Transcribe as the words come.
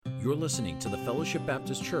You're listening to the Fellowship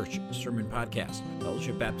Baptist Church Sermon Podcast.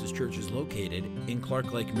 Fellowship Baptist Church is located in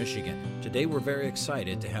Clark Lake, Michigan. Today we're very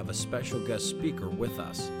excited to have a special guest speaker with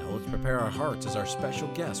us. Now let's prepare our hearts as our special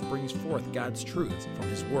guest brings forth God's truth from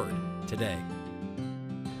His Word today.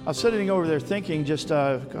 I was sitting over there thinking just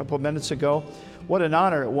a couple of minutes ago, what an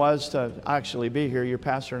honor it was to actually be here. Your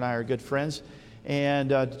pastor and I are good friends.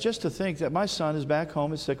 And just to think that my son is back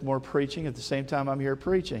home at Sycamore preaching at the same time I'm here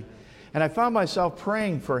preaching. And I found myself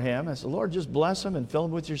praying for him. I said, Lord, just bless him and fill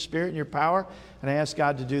him with your spirit and your power. And I asked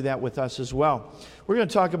God to do that with us as well. We're going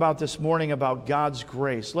to talk about this morning about God's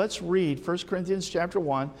grace. Let's read 1 Corinthians chapter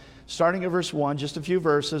 1, starting at verse 1, just a few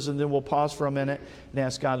verses, and then we'll pause for a minute and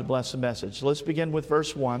ask God to bless the message. Let's begin with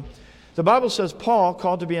verse 1. The Bible says, Paul,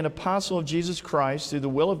 called to be an apostle of Jesus Christ through the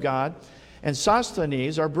will of God, and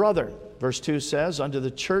Sosthenes, our brother. Verse 2 says, unto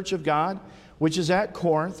the church of God, which is at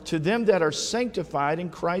Corinth, to them that are sanctified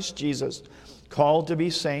in Christ Jesus, called to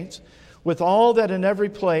be saints, with all that in every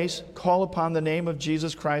place call upon the name of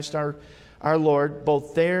Jesus Christ our Lord,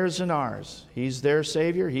 both theirs and ours. He's their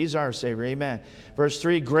Savior, He's our Savior. Amen. Verse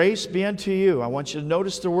 3, grace be unto you. I want you to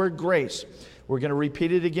notice the word grace. We're going to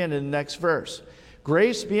repeat it again in the next verse.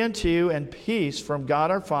 Grace be unto you and peace from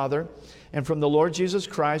God our Father and from the Lord Jesus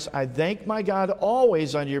Christ. I thank my God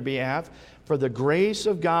always on your behalf for the grace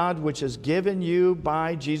of God which is given you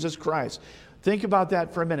by Jesus Christ. Think about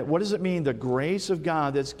that for a minute. What does it mean, the grace of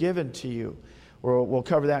God that's given to you? We'll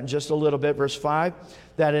cover that in just a little bit. Verse 5,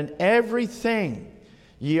 that in everything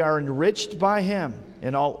ye are enriched by Him,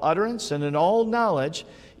 in all utterance and in all knowledge,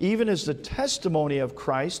 even as the testimony of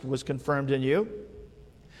Christ was confirmed in you,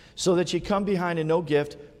 so that ye come behind in no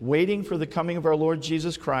gift, waiting for the coming of our Lord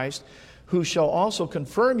Jesus Christ, who shall also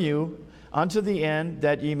confirm you unto the end,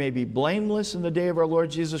 that ye may be blameless in the day of our Lord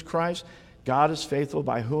Jesus Christ. God is faithful,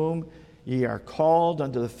 by whom ye are called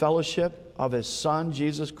unto the fellowship of His Son,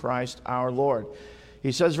 Jesus Christ our Lord.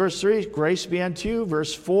 He says, verse 3, grace be unto you.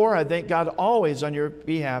 Verse 4, I thank God always on your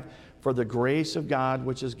behalf for the grace of God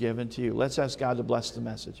which is given to you. Let's ask God to bless the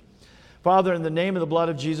message. Father, in the name of the blood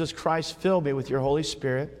of Jesus Christ, fill me with your Holy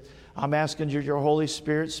Spirit. I'm asking your Holy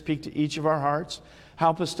Spirit speak to each of our hearts.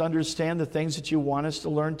 Help us to understand the things that you want us to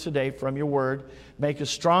learn today from your word. Make us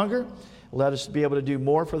stronger. Let us be able to do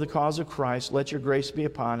more for the cause of Christ. Let your grace be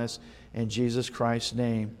upon us. In Jesus Christ's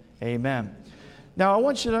name, amen. Now, I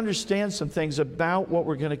want you to understand some things about what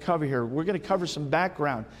we're going to cover here. We're going to cover some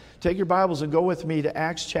background. Take your Bibles and go with me to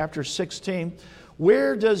Acts chapter 16.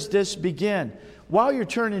 Where does this begin? While you're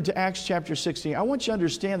turning to Acts chapter 16, I want you to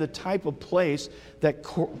understand the type of place that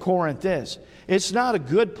Corinth is. It's not a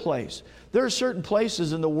good place. There are certain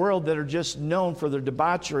places in the world that are just known for their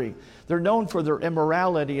debauchery. They're known for their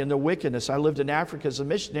immorality and their wickedness. I lived in Africa as a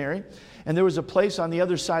missionary, and there was a place on the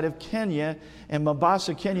other side of Kenya, in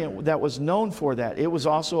Mombasa, Kenya, that was known for that. It was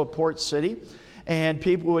also a port city, and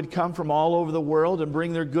people would come from all over the world and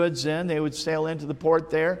bring their goods in. They would sail into the port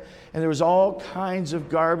there, and there was all kinds of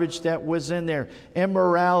garbage that was in there.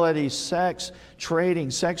 Immorality, sex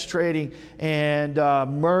trading, and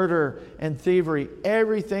murder and thievery.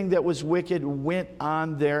 Everything that was wicked went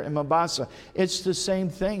on there in Mombasa. It's the same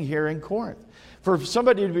thing here in Corinth. For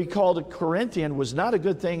somebody to be called a Corinthian was not a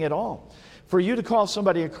good thing at all. For you to call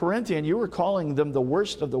somebody a Corinthian, you were calling them the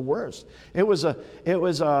worst of the worst. It was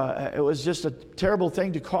just a terrible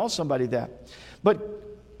thing to call somebody that.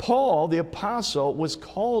 But Paul, the apostle, was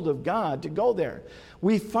called of God to go there.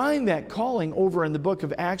 We find that calling over in the book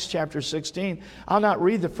of Acts chapter 16. I'll not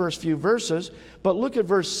read the first few verses, but look at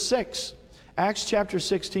verse 6. Acts chapter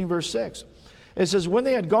 16, verse 6. It says, when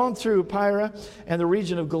they had gone through Pyrrha and the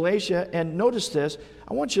region of Galatia, and notice this,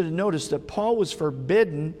 I want you to notice that Paul was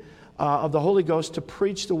forbidden of the Holy Ghost to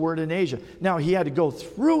preach the word in Asia. Now, he had to go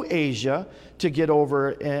through Asia to get over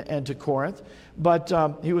and to Corinth, but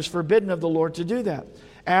he was forbidden of the Lord to do that.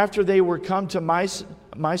 After they were come to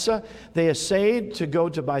Mysia, they essayed to go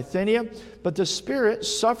to Bithynia, but the Spirit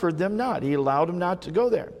suffered them not. He allowed them not to go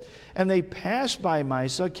there. And they passed by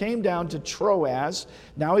Mysia, came down to Troas.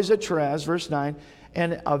 Now he's at Troas, verse 9.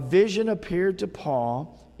 And a vision appeared to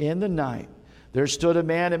Paul in the night. There stood a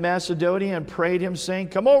man in Macedonia and prayed him, saying,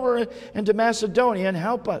 come over into Macedonia and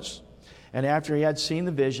help us. And after he had seen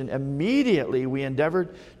the vision, immediately we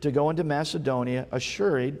endeavored to go into Macedonia,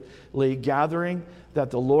 assuredly gathering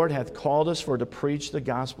that the Lord hath called us for to preach the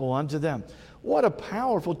gospel unto them. What a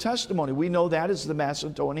powerful testimony. We know that is the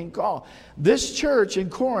Macedonian call. This church in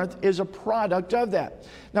Corinth is a product of that.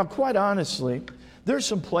 Now, quite honestly, There's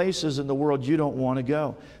some places in the world you don't want to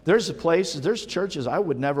go. There's churches I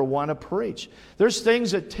would never want to preach. There's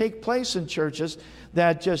things that take place in churches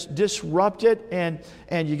that just disrupt it, and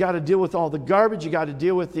you got to deal with all the garbage. You got to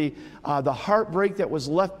deal with the heartbreak that was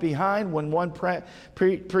left behind when one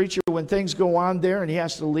preacher, when things go on there and he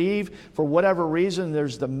has to leave for whatever reason,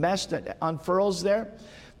 there's the mess that unfurls there.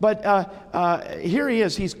 But here he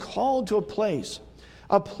is. He's called to a place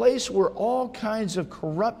where all kinds of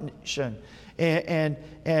corruption and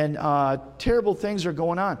terrible things are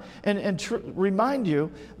going on. And remind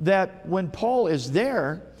you that when Paul is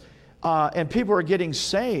there and people are getting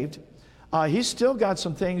saved, he's still got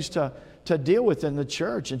some things to deal with in the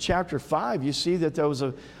church. In chapter 5, you see that there was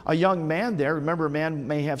a young man there. Remember, a man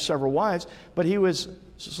may have several wives, but he was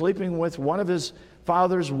sleeping with one of his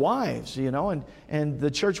father's wives, and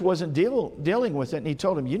the church wasn't dealing with it. And he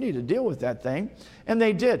told him, you need to deal with that thing. And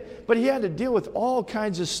they did. But he had to deal with all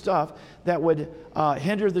kinds of stuff that would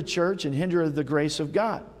hinder the church and hinder the grace of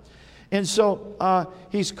God. And so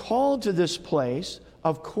he's called to this place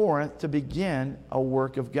of Corinth to begin a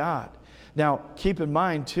work of God. Now, keep in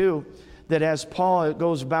mind, too, that as Paul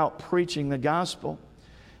goes about preaching the gospel,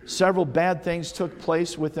 several bad things took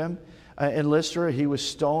place with him. In Lystra, he was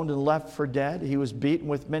stoned and left for dead. He was beaten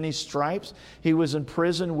with many stripes. He was in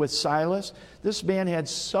prison with Silas. This man had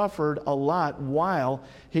suffered a lot while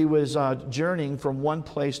he was journeying from one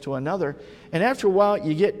place to another. And after a while,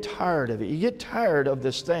 you get tired of it. You get tired of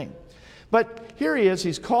this thing. But here he is.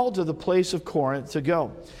 He's called to the place of Corinth to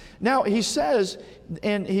go. Now, he says,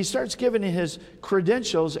 and he starts giving his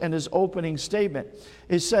credentials and his opening statement.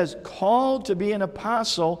 It says, called to be an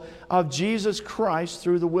apostle of Jesus Christ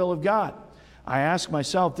through the will of God. I ask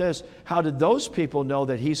myself this, how did those people know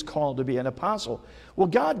that he's called to be an apostle? Well,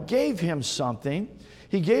 God gave him something.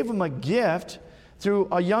 He gave him a gift through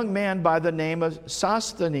a young man by the name of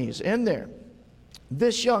Sosthenes in there.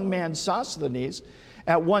 This young man, Sosthenes,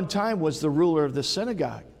 at one time was the ruler of the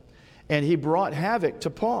synagogue, and he brought havoc to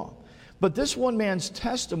Paul. But this one man's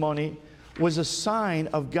testimony was a sign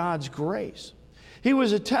of God's grace. He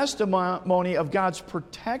was a testimony of God's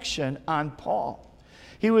protection on Paul.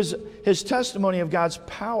 He was his testimony of God's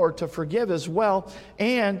power to forgive as well,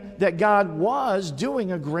 and that God was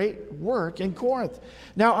doing a great work in Corinth.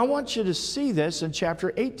 Now, I want you to see this in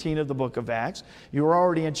chapter 18 of the book of Acts. You were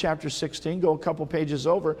already in chapter 16. Go a couple pages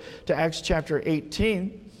over to Acts chapter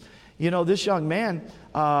 18. This young man,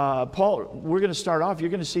 Paul, we're going to start off. You're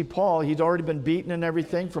going to see Paul. He'd already been beaten and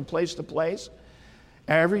everything from place to place.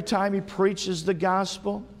 Every time he preaches the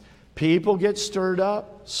gospel, people get stirred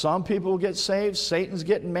up. Some people get saved. Satan's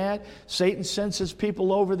getting mad. Satan sends his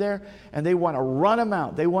people over there, and they want to run him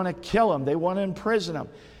out. They want to kill him. They want to imprison him.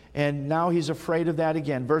 And now he's afraid of that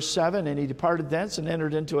again. Verse 7, and he departed thence and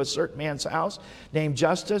entered into a certain man's house named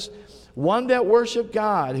Justus, one that worshiped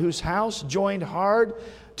God, whose house joined hard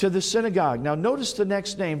to the synagogue. Now notice the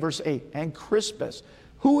next name, verse 8, and Crispus.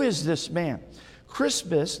 Who is this man?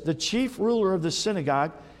 Crispus, the chief ruler of the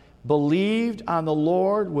synagogue, believed on the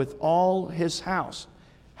Lord with all his house.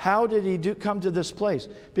 How did he come to this place?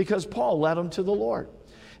 Because Paul led him to the Lord.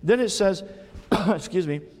 Then it says, excuse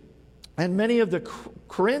me, and many of the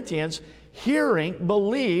Corinthians, hearing,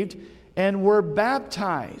 believed and were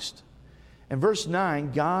baptized. And verse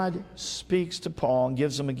 9, God speaks to Paul and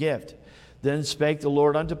gives him a gift. Then spake the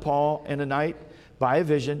Lord unto Paul in the night by a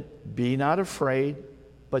vision, be not afraid,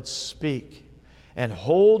 but speak, and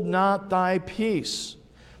hold not thy peace.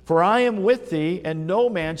 For I am with thee, and no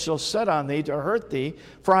man shall set on thee to hurt thee,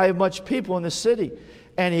 for I have much people in the city.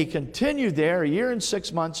 And he continued there 1 year and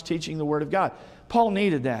 6 months teaching the word of God. Paul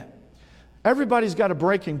needed that. Everybody's got a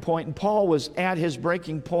breaking point, and Paul was at his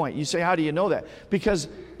breaking point. You say, how do you know that? Because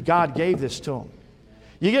God gave this to him.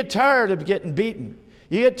 You get tired of getting beaten.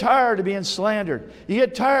 You get tired of being slandered. You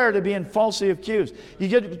get tired of being falsely accused. You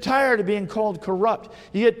get tired of being called corrupt.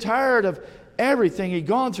 You get tired of everything he'd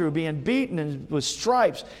gone through, being beaten and with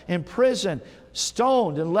stripes, in prison,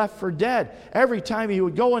 stoned and left for dead. Every time he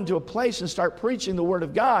would go into a place and start preaching the Word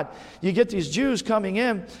of God, you get these Jews coming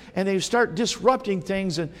in and they start disrupting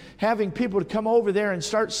things and having people to come over there and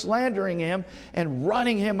start slandering him and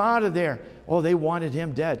running him out of there. Oh, they wanted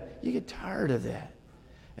him dead. You get tired of that.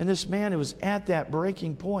 And this man was at that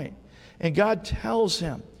breaking point. And God tells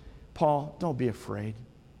him, Paul, don't be afraid.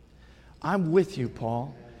 I'm with you,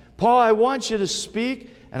 Paul. Paul, I want you to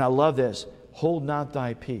speak. And I love this. Hold not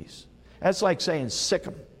thy peace. That's like saying sick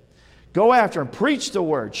him. Go after him. Preach the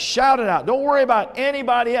word. Shout it out. Don't worry about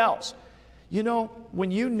anybody else.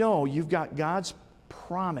 When you know you've got God's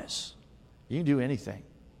promise, you can do anything.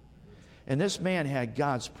 And this man had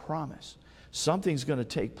God's promise. Something's going to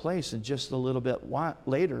take place in just a little bit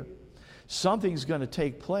later. Something's going to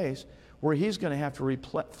take place where he's going to have to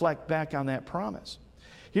reflect back on that promise.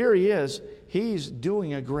 Here he is. He's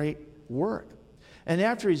doing a great work. And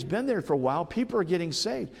after he's been there for a while, people are getting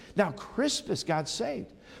saved. Now, Crispus got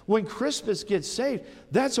saved. When Crispus gets saved,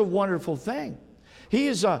 that's a wonderful thing.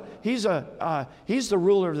 He's the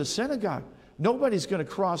ruler of the synagogue. Nobody's going to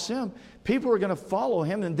cross him. People are going to follow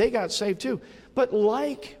him, and they got saved too. But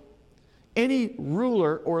like any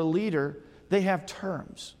ruler or leader, they have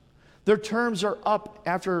terms. Their terms are up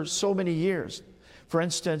after so many years. For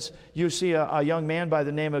instance, you see a young man by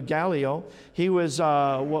the name of Gallio. He was,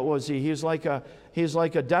 what was he? He was like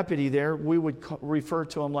a deputy there. We would refer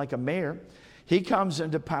to him like a mayor. He comes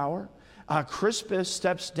into power. Crispus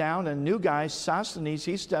steps down. A new guy, Sosthenes,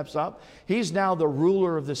 he steps up. He's now the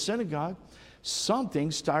ruler of the synagogue.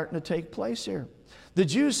 Something's starting to take place here. The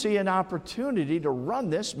Jews see an opportunity to run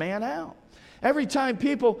this man out. Every time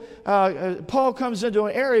Paul comes into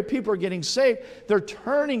an area, people are getting saved. They're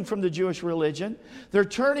turning from the Jewish religion. They're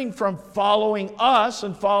turning from following us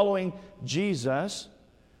and following Jesus.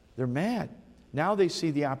 They're mad. Now they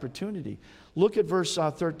see the opportunity. Look at verse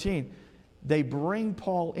 13. They bring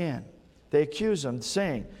Paul in. They accuse him,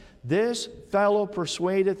 saying, "This fellow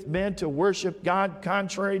persuadeth men to worship God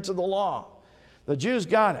contrary to the law." The Jews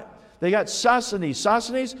got it. They got Sosthenes.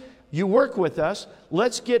 Sosthenes, you work with us.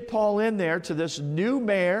 Let's get Paul in there to this new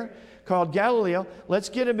mayor called Gallio. Let's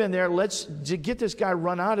get him in there. Let's get this guy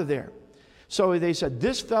run out of there. So they said,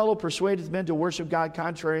 "This fellow persuadeth men to worship God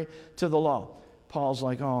contrary to the law." Paul's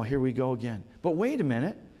like, oh, here we go again. But wait a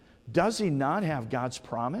minute. Does he not have God's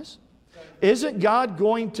promise? Isn't God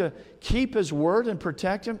going to keep his word and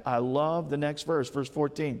protect him? I love the next verse, verse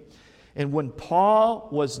 14. And when Paul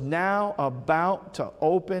was now about to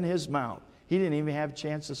open his mouth, he didn't even have a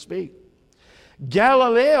chance to speak.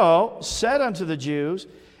 Gallio said unto the Jews,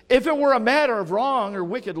 "If it were a matter of wrong or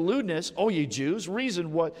wicked lewdness, O ye Jews,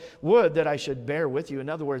 reason what would that I should bear with you." In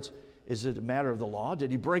other words, is it a matter of the law?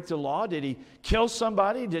 Did he break the law? Did he kill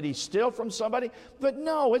somebody? Did he steal from somebody? But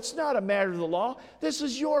no, it's not a matter of the law. This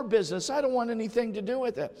is your business. I don't want anything to do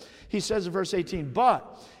with it. He says in verse 18,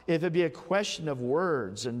 "But if it be a question of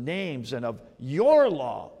words and names and of your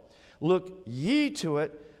law, look ye to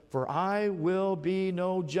it, for I will be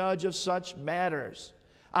no judge of such matters."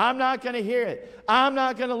 I'm not going to hear it. I'm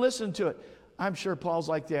not going to listen to it. I'm sure Paul's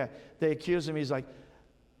like that. They accuse him. He's like,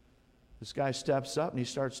 this guy steps up and he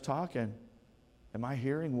starts talking. Am I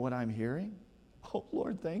hearing what I'm hearing? Oh,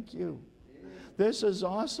 Lord, thank you. This is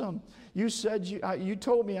awesome. You said you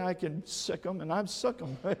told me I can sick them, and I'm sick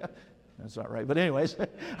them. That's not right. But anyways,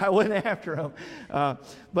 I went after him.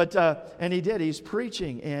 And he did. He's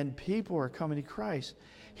preaching, and people are coming to Christ.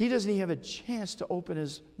 He doesn't even have a chance to open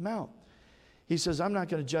his mouth. He says, I'm not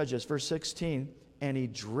going to judge us. Verse 16, and he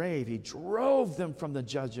drove them from the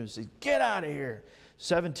judgment. He said, get out of here.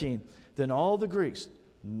 17, then all the Greeks,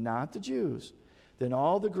 not the Jews, then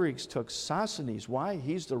all the Greeks took Sosthenes. Why?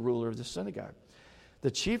 He's the ruler of the synagogue. The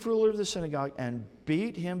chief ruler of the synagogue, and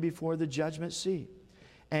beat him before the judgment seat.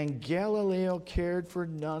 And Gallio cared for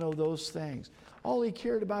none of those things. All he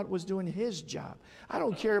cared about was doing his job. I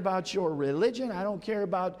don't care about your religion. I don't care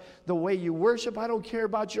about the way you worship. I don't care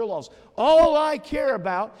about your laws. All I care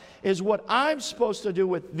about is what I'm supposed to do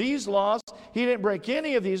with these laws. He didn't break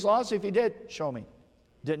any of these laws. If he did, show me.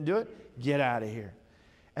 Didn't do it? Get out of here.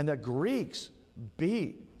 And the Greeks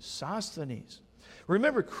beat Sosthenes.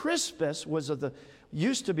 Remember, Crispus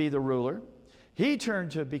used to be the ruler. He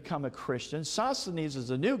turned to become a Christian. Sosthenes is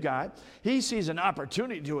a new guy. He sees an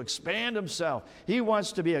opportunity to expand himself. He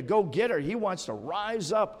wants to be a go-getter. He wants to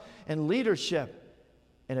rise up in leadership.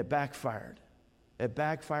 And it backfired. It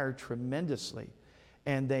backfired tremendously.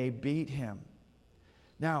 And they beat him.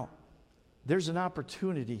 Now, there's an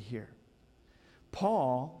opportunity here.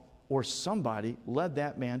 Paul or somebody led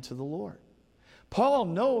that man to the Lord. Paul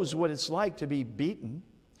knows what it's like to be beaten.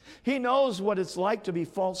 He knows what it's like to be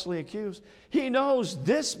falsely accused. He knows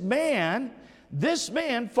this man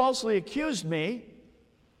falsely accused me.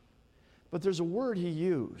 But there's a word he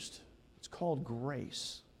used. It's called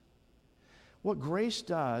grace. What grace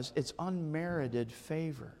does, it's unmerited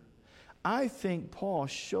favor. I think Paul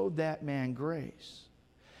showed that man grace.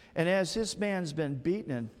 And as this man's been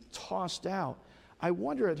beaten and tossed out, I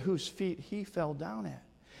wonder at whose feet he fell down at.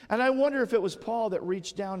 And I wonder if it was Paul that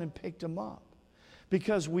reached down and picked him up.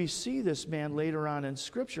 Because we see this man later on in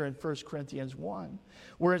Scripture in 1 Corinthians 1,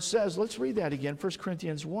 where it says, let's read that again, 1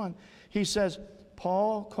 Corinthians 1. He says,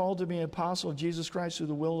 Paul called to be an apostle of Jesus Christ through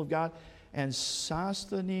the will of God, and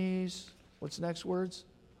Sosthenes, what's the next words?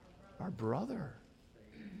 Our brother.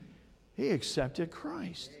 He accepted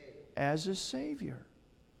Christ as his Savior.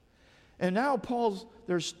 And now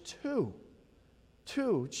there's two.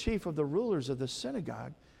 two chief of the rulers of the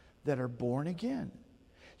synagogue that are born again.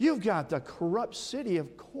 You've got the corrupt city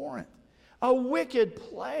of Corinth, a wicked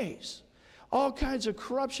place. All kinds of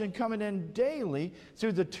corruption coming in daily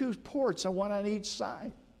through the two ports, one on each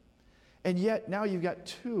side. And yet now you've got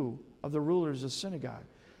two of the rulers of the synagogue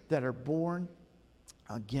that are born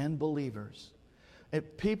again believers. And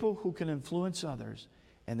people who can influence others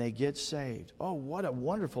and they get saved. Oh, what a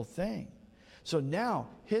wonderful thing. So now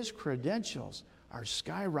his credentials are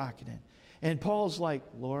skyrocketing. And Paul's like,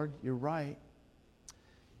 Lord, you're right.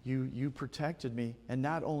 You protected me. And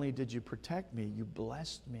not only did you protect me, you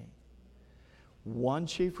blessed me. One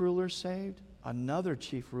chief ruler saved, another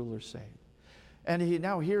chief ruler saved. And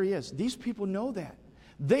now here he is. These people know that.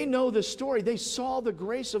 They know the story. They saw the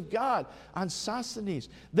grace of God on Sosthenes.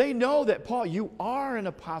 They know that, Paul, you are an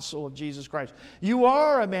apostle of Jesus Christ. You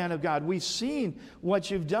are a man of God. We've seen what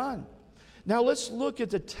you've done. Now let's look at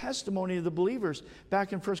the testimony of the believers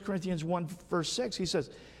back in 1 Corinthians 1, verse 6.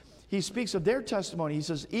 He speaks of their testimony. He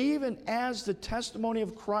says, even as the testimony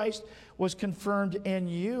of Christ was confirmed in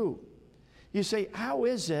you. You say, how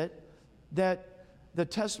is it that the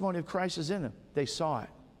testimony of Christ is in them? They saw it.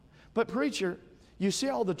 But preacher, you see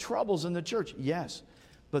all the troubles in the church. Yes,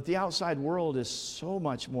 but the outside world is so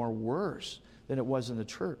much more worse than it was in the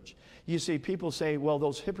church. You see, people say, well,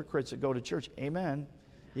 those hypocrites that go to church. Amen.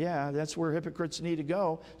 Yeah, that's where hypocrites need to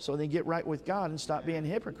go so they get right with God and stop being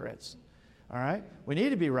hypocrites. All right? We need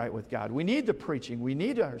to be right with God. We need the preaching. We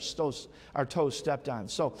need our toes stepped on.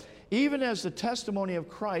 So even as the testimony of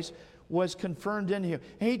Christ was confirmed in him.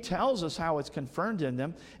 He tells us how it's confirmed in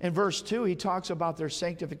them. In verse 2, he talks about their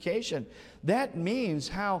sanctification. That means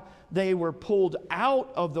how they were pulled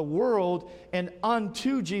out of the world and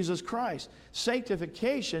unto Jesus Christ.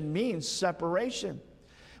 Sanctification means separation.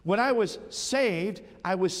 When I was saved,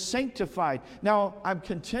 I was sanctified. Now, I'm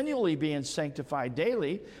continually being sanctified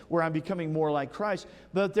daily, where I'm becoming more like Christ.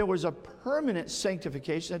 But there was a permanent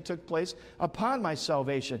sanctification that took place upon my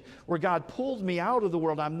salvation, where God pulled me out of the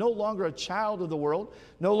world. I'm no longer a child of the world,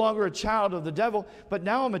 no longer a child of the devil, but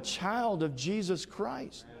now I'm a child of Jesus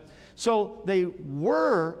Christ. So they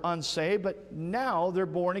were unsaved, but now they're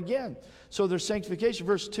born again. So their sanctification.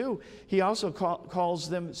 Verse 2, he also calls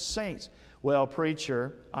them saints. Well,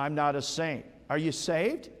 preacher, I'm not a saint. Are you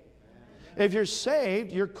saved? If you're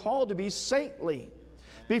saved, you're called to be saintly.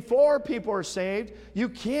 Before people are saved, you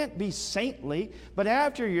can't be saintly, but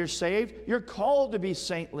after you're saved, you're called to be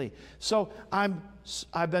saintly. So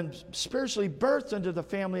I've been spiritually birthed into the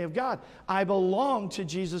family of God. I belong to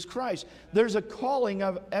Jesus Christ. There's a calling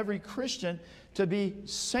of every Christian to be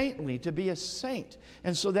saintly, to be a saint.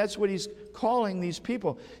 And so that's what he's calling these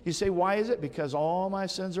people. You say, why is it? Because all my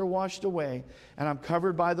sins are washed away and I'm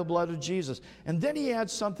covered by the blood of Jesus. And then he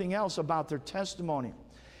adds something else about their testimony.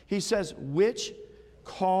 He says, which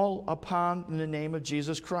call upon the name of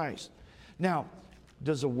Jesus Christ. Now,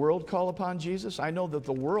 does the world call upon Jesus? I know that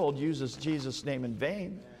the world uses Jesus' name in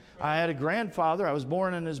vain. I had a grandfather, I was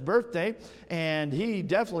born on his birthday, and he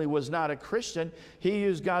definitely was not a Christian. He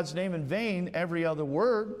used God's name in vain every other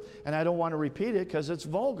word, and I don't want to repeat it because it's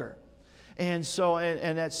vulgar. And so,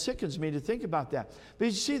 and that sickens me to think about that. But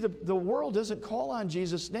you see, the world doesn't call on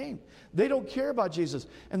Jesus' name. They don't care about Jesus.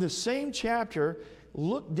 In the same chapter,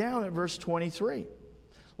 look down at verse 23.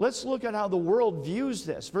 Let's look at how the world views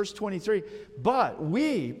this. Verse 23, but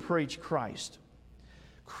we preach Christ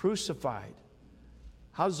crucified.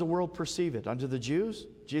 How does the world perceive it? Unto the Jews,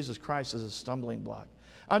 Jesus Christ is a stumbling block.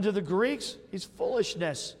 Unto the Greeks, he's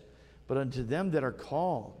foolishness. But unto them that are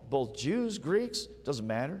called, both Jews, Greeks, doesn't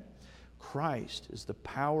matter, Christ is the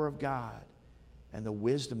power of God and the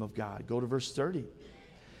wisdom of God. Go to verse 30.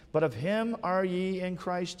 But of him are ye in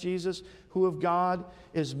Christ Jesus, who of God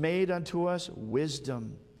is made unto us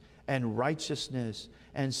wisdom and righteousness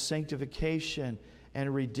and sanctification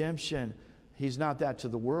and redemption. He's not that to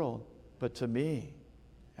the world, but to me.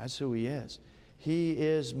 That's who he is. He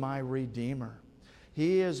is my Redeemer.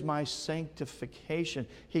 He is my sanctification.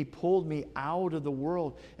 He pulled me out of the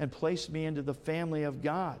world and placed me into the family of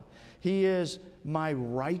God. He is my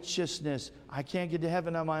righteousness. I can't get to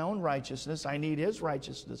heaven on my own righteousness. I need his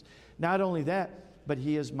righteousness. Not only that, but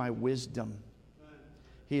he is my wisdom.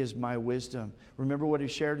 He is my wisdom. Remember what he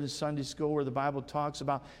shared in Sunday school where the Bible talks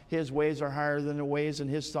about his ways are higher than the ways and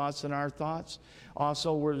his thoughts than our thoughts?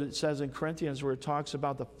 Also where it says in Corinthians where it talks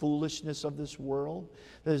about the foolishness of this world.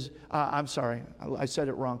 I'm sorry, I said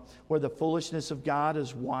it wrong. Where the foolishness of God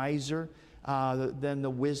is wiser than the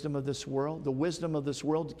wisdom of this world. The wisdom of this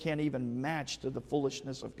world can't even match to the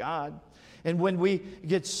foolishness of God. And when we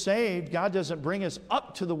get saved, God doesn't bring us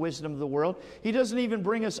up to the wisdom of the world. He doesn't even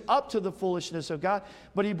bring us up to the foolishness of God,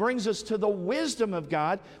 but He brings us to the wisdom of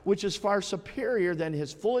God, which is far superior than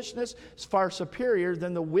His foolishness, is far superior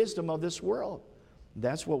than the wisdom of this world.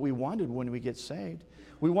 That's what we wanted when we get saved.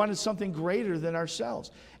 We wanted something greater than ourselves.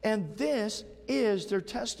 And this is their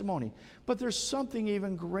testimony. But there's something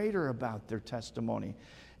even greater about their testimony.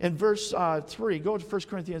 In verse 3, go to 1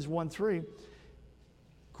 Corinthians 1:3,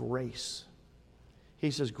 grace. He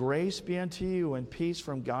says, grace be unto you and peace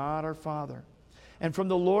from God our Father and from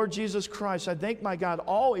the Lord Jesus Christ. I thank my God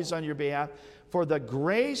always on your behalf for the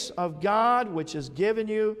grace of God which is given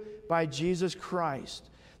you by Jesus Christ,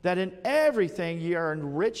 that in everything ye are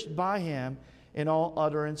enriched by Him in all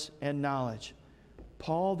utterance and knowledge.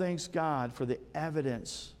 Paul thanks God for the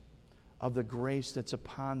evidence of the grace that's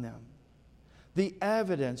upon them. The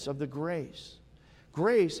evidence of the grace.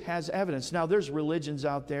 Grace has evidence. Now, there's religions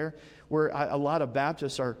out there where a lot of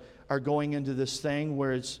Baptists are going into this thing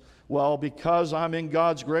where it's, well, because I'm in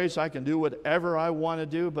God's grace, I can do whatever I want to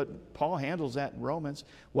do. But Paul handles that in Romans.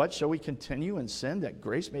 What, shall we continue in sin that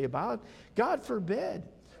grace may abound? God forbid.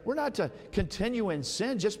 We're not to continue in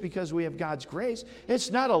sin just because we have God's grace. It's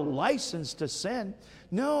not a license to sin.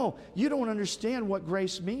 No, you don't understand what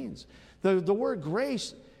grace means. The word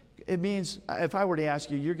grace, it means, if I were to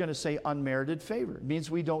ask you, you're going to say unmerited favor. It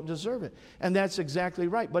means we don't deserve it. And that's exactly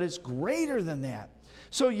right. But it's greater than that.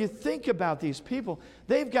 So you think about these people.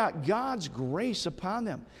 They've got God's grace upon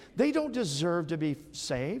them. They don't deserve to be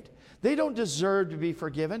saved. They don't deserve to be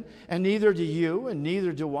forgiven. And neither do you, and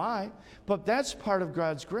neither do I. But that's part of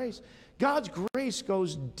God's grace. God's grace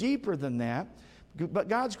goes deeper than that. But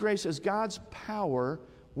God's grace is God's power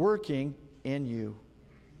working in you.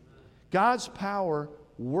 God's power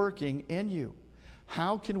working in you.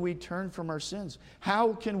 How can we turn from our sins?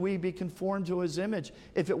 How can we be conformed to His image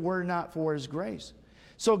if it were not for His grace?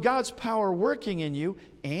 So God's power working in you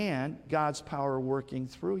and God's power working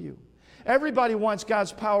through you. Everybody wants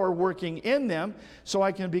God's power working in them so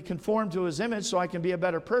I can be conformed to His image, so I can be a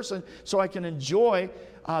better person, so I can enjoy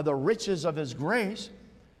the riches of His grace.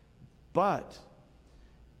 But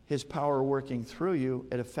His power working through you,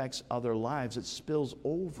 it affects other lives. It spills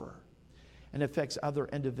over and affects other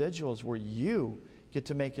individuals where you get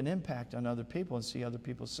to make an impact on other people and see other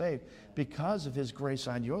people saved because of His grace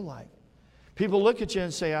on your life. People look at you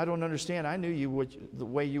and say, I don't understand. I knew you the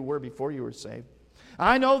way you were before you were saved.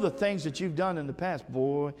 I know the things that you've done in the past.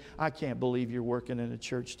 Boy, I can't believe you're working in a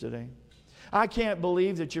church today. I can't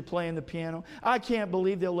believe that you're playing the piano. I can't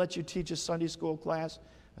believe they'll let you teach a Sunday school class.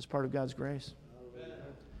 That's part of God's grace.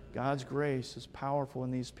 God's grace is powerful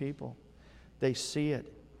in these people. They see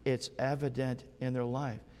it. It's evident in their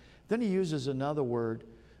life. Then he uses another word,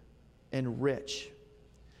 enrich.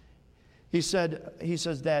 He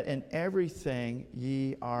says that in everything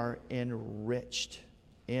ye are enriched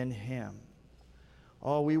in Him.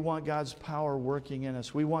 Oh, we want God's power working in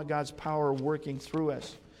us. We want God's power working through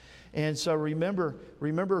us. And so remember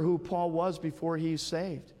who Paul was before he was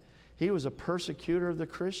saved. He was a persecutor of the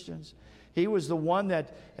Christians. He was the one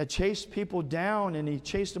that chased people down, and he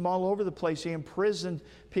chased them all over the place. He imprisoned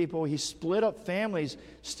people. He split up families.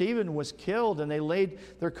 Stephen was killed, and they laid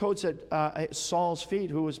their coats at Saul's feet,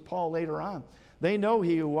 who was Paul later on. They know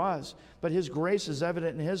he who was, but his grace is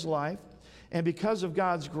evident in his life. And because of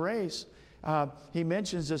God's grace, he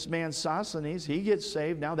mentions this man Sosthenes. He gets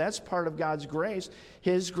saved. Now that's part of God's grace.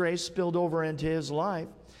 His grace spilled over into his life.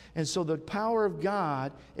 And so the power of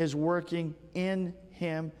God is working in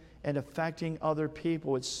him and affecting other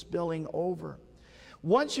people. It's spilling over.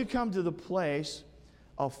 Once you come to the place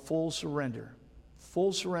of full surrender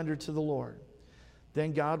to the Lord,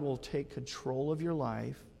 then God will take control of your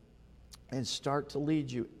life and start to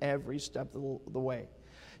lead you every step of the way.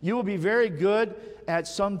 You will be very good at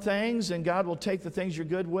some things, and God will take the things you're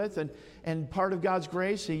good with, and part of God's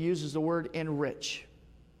grace, He uses the word enrich.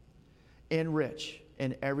 Enrich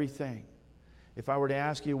in everything. If I were to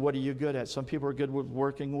ask you, what are you good at? Some people are good with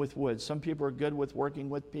working with wood. Some people are good with working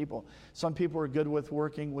with people. Some people are good with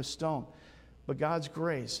working with stone. But God's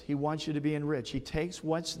grace, He wants you to be enriched. He takes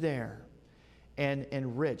what's there and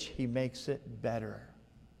enrich. He makes it better.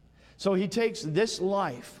 So He takes this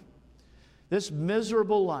life, this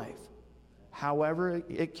miserable life, however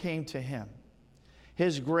it came to Him.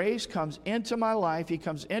 His grace comes into my life. He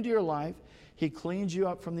comes into your life. He cleans you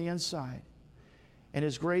up from the inside. And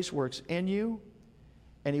His grace works in you,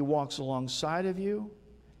 and He walks alongside of you,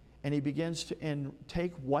 and He begins to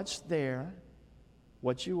take what's there,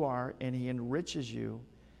 what you are, and He enriches you,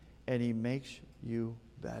 and He makes you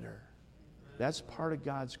better. That's part of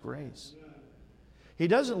God's grace. He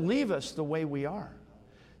doesn't leave us the way we are.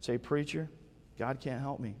 Say, preacher, God can't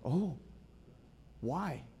help me. Oh,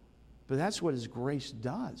 why? But that's what His grace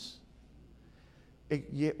does.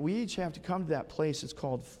 We each have to come to that place. It's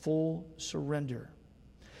called full surrender.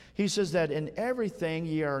 He says that in everything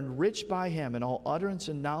ye are enriched by Him, in all utterance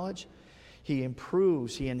and knowledge. He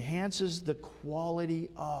improves, He enhances the quality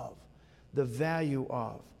of, the value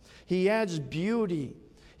of. He adds beauty.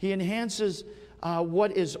 He enhances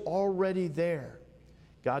what is already there.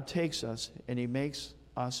 God takes us and He makes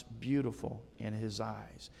us beautiful in His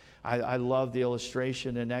eyes. I love the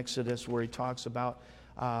illustration in Exodus where He talks about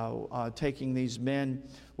taking these men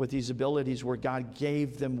with these abilities where God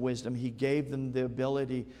gave them wisdom. He gave them the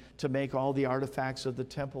ability to make all the artifacts of the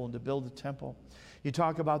temple and to build the temple. You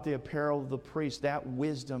talk about the apparel of the priest. That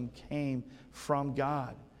wisdom came from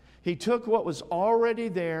God. He took what was already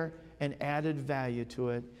there and added value to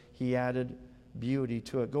it. He added beauty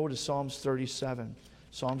to it. Go to Psalms 37.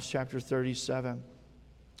 Psalms chapter 37.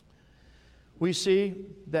 We see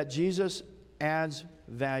that Jesus adds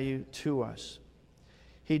value to us.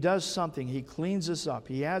 He does something. He cleans us up.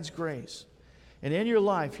 He adds grace. And in your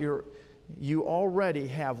life, you already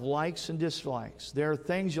have likes and dislikes. There are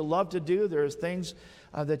things you love to do. There are things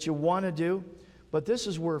that you want to do. But this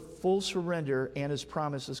is where full surrender and His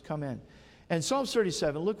promises come in. And Psalms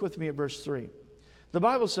 37, look with me at verse 3. The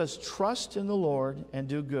Bible says, trust in the Lord and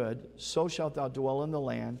do good, so shalt thou dwell in the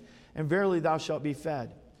land, and verily thou shalt be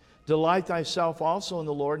fed. Delight thyself also in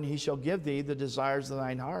the Lord, and He shall give thee the desires of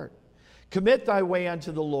thine heart. Commit thy way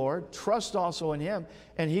unto the Lord, trust also in Him,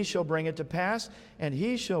 and He shall bring it to pass, and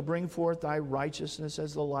He shall bring forth thy righteousness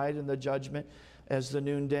as the light and the judgment as the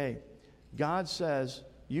noonday. God says,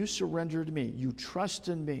 you surrender to me, you trust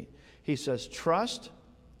in me. He says, trust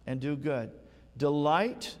and do good.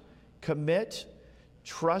 Delight, commit,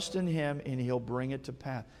 trust in Him, and He'll bring it to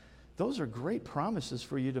pass. Those are great promises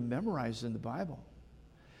for you to memorize in the Bible.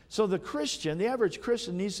 So the Christian, the average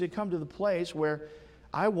Christian, needs to come to the place where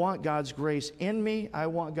I want God's grace in me. I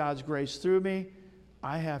want God's grace through me.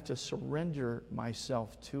 I have to surrender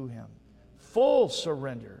myself to Him. Full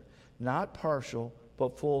surrender. Not partial,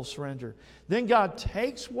 but full surrender. Then God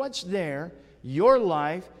takes what's there, your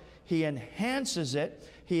life, He enhances it.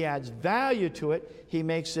 He adds value to it. He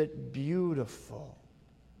makes it beautiful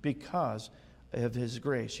because of His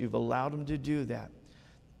grace. You've allowed Him to do that.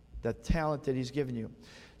 The talent that He's given you.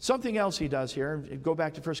 Something else He does here. Go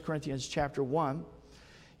back to 1 Corinthians chapter 1.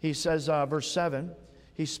 He says, verse 7,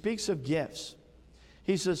 He speaks of gifts.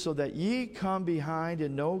 He says, so that ye come behind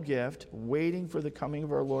in no gift, waiting for the coming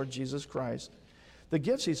of our Lord Jesus Christ. The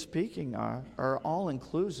gifts He's speaking are all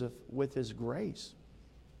inclusive with His grace.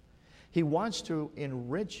 He wants to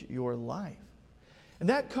enrich your life. And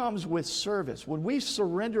that comes with service. When we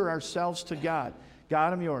surrender ourselves to God,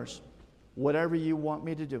 God, I'm yours. Whatever you want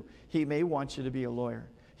me to do. He may want you to be a lawyer.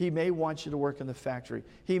 He may want you to work in the factory.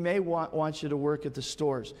 He may want you to work at the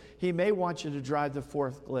stores. He may want you to drive the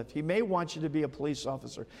forklift. He may want you to be a police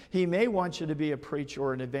officer. He may want you to be a preacher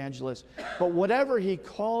or an evangelist. But whatever He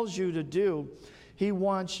calls you to do, He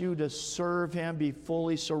wants you to serve Him, be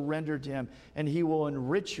fully surrendered to Him, and He will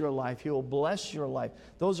enrich your life. He will bless your life.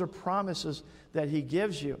 Those are promises that He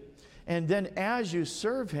gives you. And then as you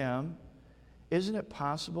serve Him, isn't it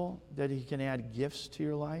possible that He can add gifts to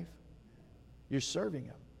your life? You're serving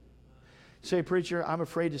Him. Say, preacher, I'm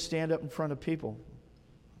afraid to stand up in front of people.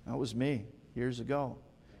 That was me years ago.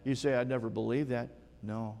 You say, I'd never believe that.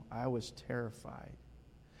 No, I was terrified.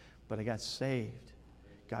 But I got saved.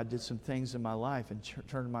 God did some things in my life and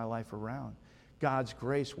turned my life around. God's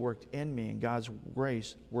grace worked in me and God's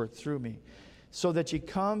grace worked through me. So that you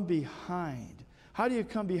come behind. How do you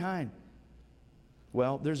come behind?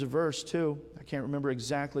 Well, there's a verse too. I can't remember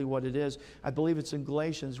exactly what it is. I believe it's in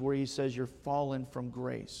Galatians where he says you're fallen from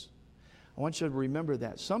grace. I want you to remember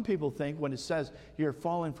that. Some people think when it says you're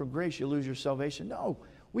fallen from grace, you lose your salvation. No,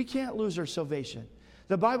 we can't lose our salvation.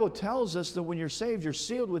 The Bible tells us that when you're saved, you're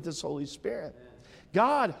sealed with His Holy Spirit.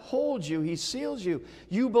 God holds you. He seals you.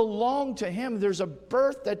 You belong to Him. There's a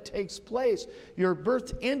birth that takes place. You're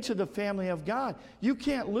birthed into the family of God. You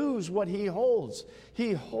can't lose what He holds.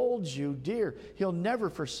 He holds you dear. He'll never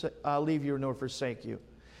leave you nor forsake you.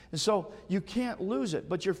 And so you can't lose it,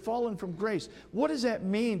 but you're fallen from grace. What does that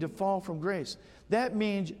mean to fall from grace? That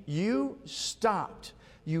means you stopped.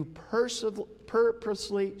 You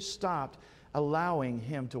purposely stopped allowing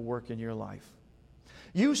Him to work in your life.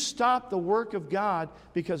 You stopped the work of God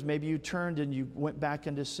because maybe you turned and you went back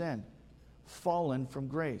into sin. Fallen from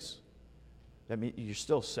grace. That means you're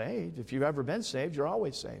still saved. If you've ever been saved, you're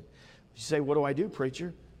always saved. You say, what do I do,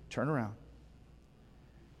 preacher? Turn around.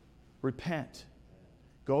 Repent.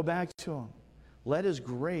 Go back to Him. Let His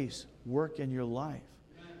grace work in your life.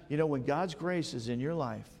 You know, when God's grace is in your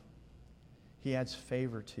life, He adds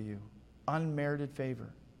favor to you. Unmerited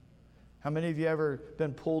favor. How many of you ever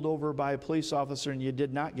been pulled over by a police officer and you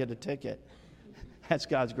did not get a ticket? That's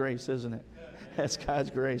God's grace, isn't it? That's God's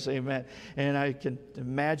grace. Amen. And I can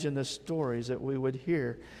imagine the stories that we would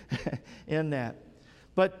hear in that.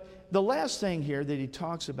 But the last thing here that he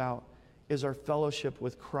talks about is our fellowship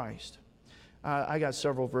with Christ. I got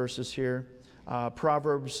several verses here.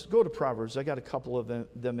 Proverbs, go to Proverbs. I got a couple of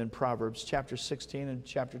them in Proverbs, chapter 16 and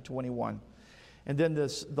chapter 21. And then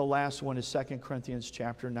the last one is 2 Corinthians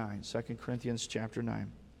chapter 9. 2 Corinthians chapter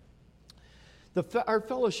 9. Our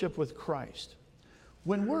fellowship with Christ.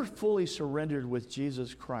 When we're fully surrendered with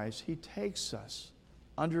Jesus Christ, He takes us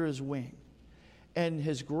under His wing. And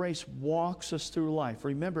His grace walks us through life.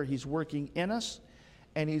 Remember, He's working in us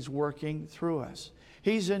and He's working through us.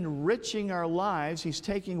 He's enriching our lives. He's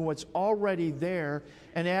taking what's already there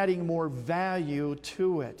and adding more value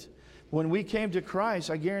to it. When we came to Christ,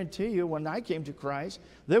 I guarantee you, when I came to Christ,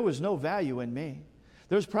 there was no value in me.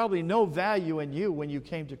 There's probably no value in you when you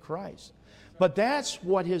came to Christ. But that's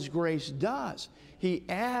what His grace does. He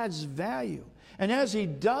adds value. And as He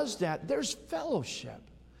does that, there's fellowship.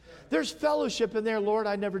 There's fellowship in there. Lord,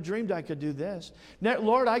 I never dreamed I could do this.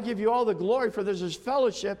 Lord, I give you all the glory for there's this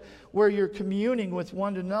fellowship where you're communing with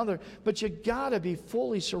one another. But you got to be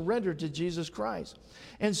fully surrendered to Jesus Christ.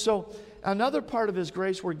 And so another part of His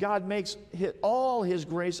grace where God makes all His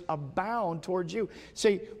grace abound towards you.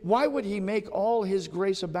 Say, why would He make all His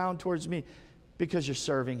grace abound towards me? Because you're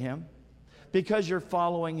serving Him. Because you're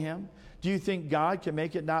following Him. Do you think God can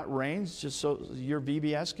make it not rain just so your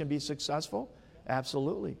VBS can be successful?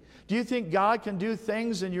 Absolutely. Do you think God can do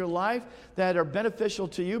things in your life that are beneficial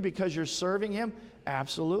to you because you're serving Him?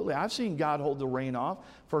 Absolutely. I've seen God hold the rain off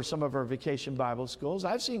for some of our vacation Bible schools.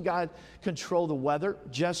 I've seen God control the weather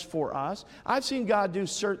just for us. I've seen God do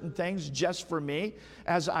certain things just for me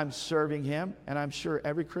as I'm serving Him. And I'm sure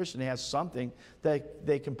every Christian has something that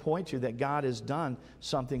they can point to that God has done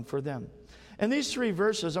something for them. And these three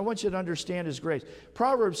verses, I want you to understand His grace.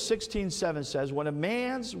 Proverbs 16:7 says, when a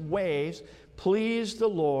man's ways please the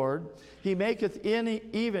Lord, He maketh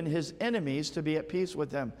even his enemies to be at peace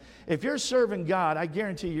with him. If you're serving God, I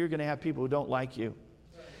guarantee you're going to have people who don't like you.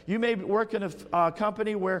 You may work in a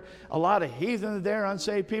company where a lot of heathen are there,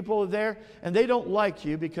 unsaved people are there, and they don't like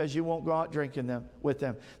you because you won't go out drinking with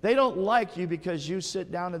them. They don't like you because you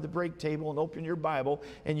sit down at the break table and open your Bible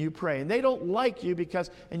and you pray. And they don't like you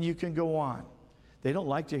because, and you can go on. They don't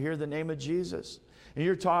like to hear the name of Jesus. And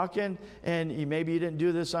you're talking, and maybe you didn't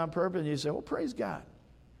do this on purpose, and you say, well, praise God.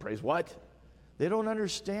 Praise what? They don't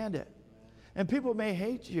understand it. And people may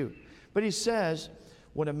hate you. But he says,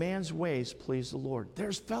 when a man's ways please the Lord,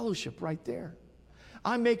 there's fellowship right there.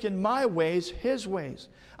 I'm making my ways His ways.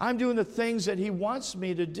 I'm doing the things that He wants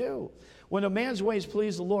me to do. When a man's ways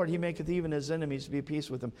please the Lord, He maketh even his enemies to be at peace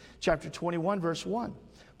with him. Chapter 21, verse 1.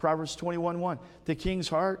 Proverbs 21:1. The king's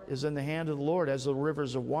heart is in the hand of the Lord as the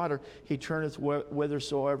rivers of water. He turneth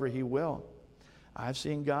whithersoever He will. I've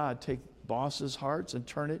seen God take bosses' hearts and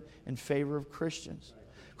turn it in favor of Christians.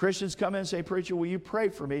 Christians come in and say, preacher, will you pray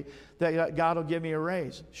for me that God will give me a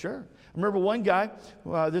raise? Sure. I remember one guy,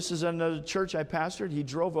 this is another church I pastored, he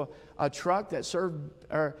drove a truck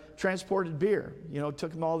that transported beer.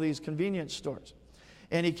 Took him all these convenience stores.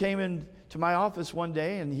 And he came into my office one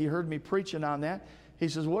day and he heard me preaching on that. He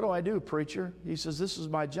says, what do I do, preacher? He says, this is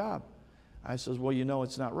my job. I says, well, you know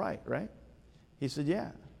it's not right? He said, yeah.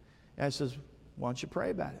 And I says, why don't you pray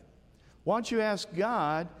about it? Why don't you ask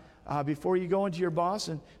God before you go into your boss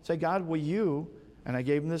and say, God, will you, and I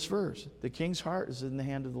gave him this verse, the king's heart is in the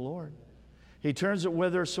hand of the Lord. He turns it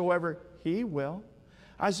whithersoever He will.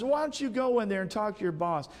 I said, why don't you go in there and talk to your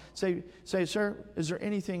boss? Say, sir, is there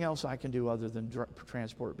anything else I can do other than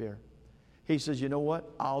transport beer? He says, you know what?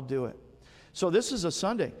 I'll do it. So this is a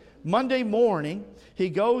Sunday. Monday morning, he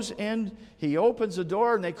goes in, he opens the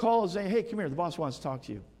door, and they call and say, hey, come here, the boss wants to talk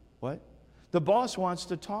to you. What? The boss wants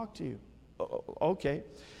to talk to you. Okay.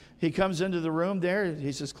 He comes into the room there.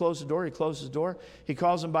 He says, close the door. He closes the door. He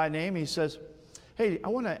calls him by name. He says, hey, I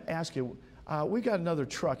want to ask you, we got another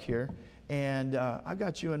truck here, and I've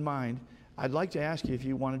got you in mind. I'd like to ask you if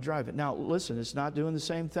you want to drive it. Now, listen, it's not doing the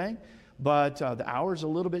same thing, but the hour's a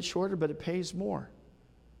little bit shorter, but it pays more.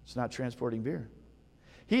 It's not transporting beer.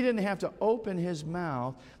 He didn't have to open his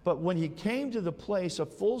mouth, but when he came to the place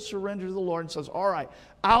of full surrender to the Lord and says, all right,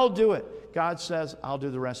 I'll do it. God says, I'll do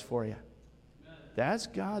the rest for you. Amen. That's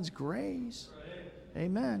God's grace. Right.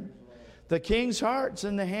 Amen. The king's heart's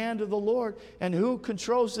in the hand of the Lord. And who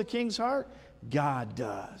controls the king's heart? God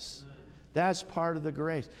does. That's part of the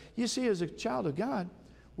grace. You see, as a child of God,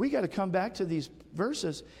 we got to come back to these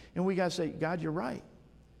verses and we got to say, God, you're right.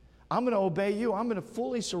 I'm going to obey you. I'm going to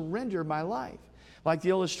fully surrender my life. Like the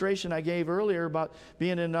illustration I gave earlier about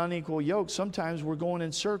being in an unequal yoke, sometimes we're going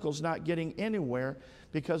in circles, not getting anywhere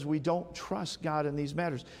because we don't trust God in these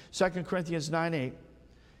matters. 2 Corinthians 9:8,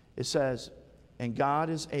 it says, and God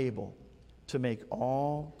is able to make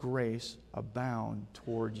all grace abound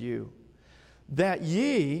toward you, that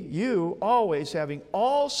you always having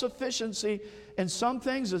all sufficiency in some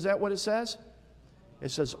things. Is that what it says? It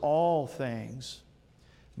says all things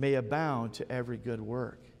may abound to every good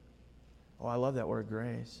work. Oh, I love that word,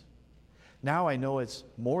 grace. Now I know it's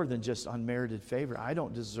more than just unmerited favor. I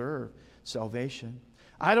don't deserve salvation.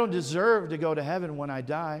 I don't deserve to go to heaven when I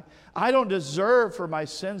die. I don't deserve for my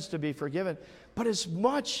sins to be forgiven. But it's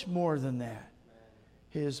much more than that.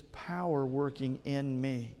 His power working in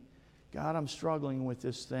me. God, I'm struggling with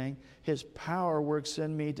this thing. His power works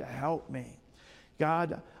in me to help me.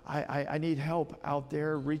 God, I need help out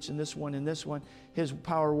there reaching this one and this one. His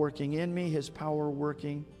power working in me, His power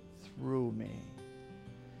working through me.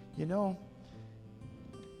 You know,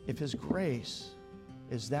 if His grace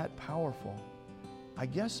is that powerful, I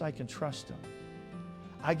guess I can trust Him.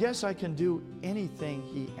 I guess I can do anything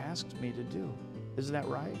He asked me to do. Isn't that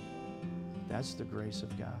right? That's the grace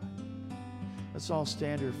of God. Let's all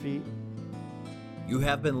stand to our feet. You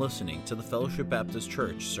have been listening to the Fellowship Baptist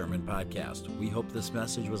Church Sermon Podcast. We hope this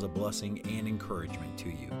message was a blessing and encouragement to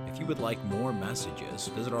you. If you would like more messages,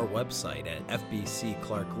 visit our website at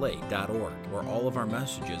fbcclarklake.org, where all of our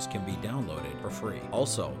messages can be downloaded for free.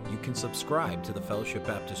 Also, you can subscribe to the Fellowship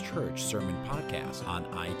Baptist Church Sermon Podcast on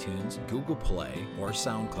iTunes, Google Play, or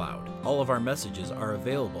SoundCloud. All of our messages are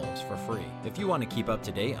available for free. If you want to keep up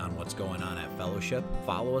to date on what's going on at Fellowship,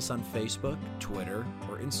 follow us on Facebook, Twitter,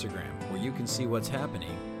 or Instagram, where you can see what's happening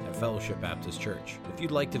at Fellowship Baptist Church. If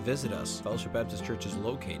you'd like to visit us, Fellowship Baptist Church is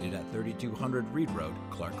located at 3200 Reed Road,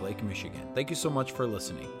 Clark Lake, Michigan. Thank you so much for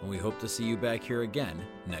listening, and we hope to see you back here again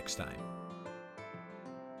next time.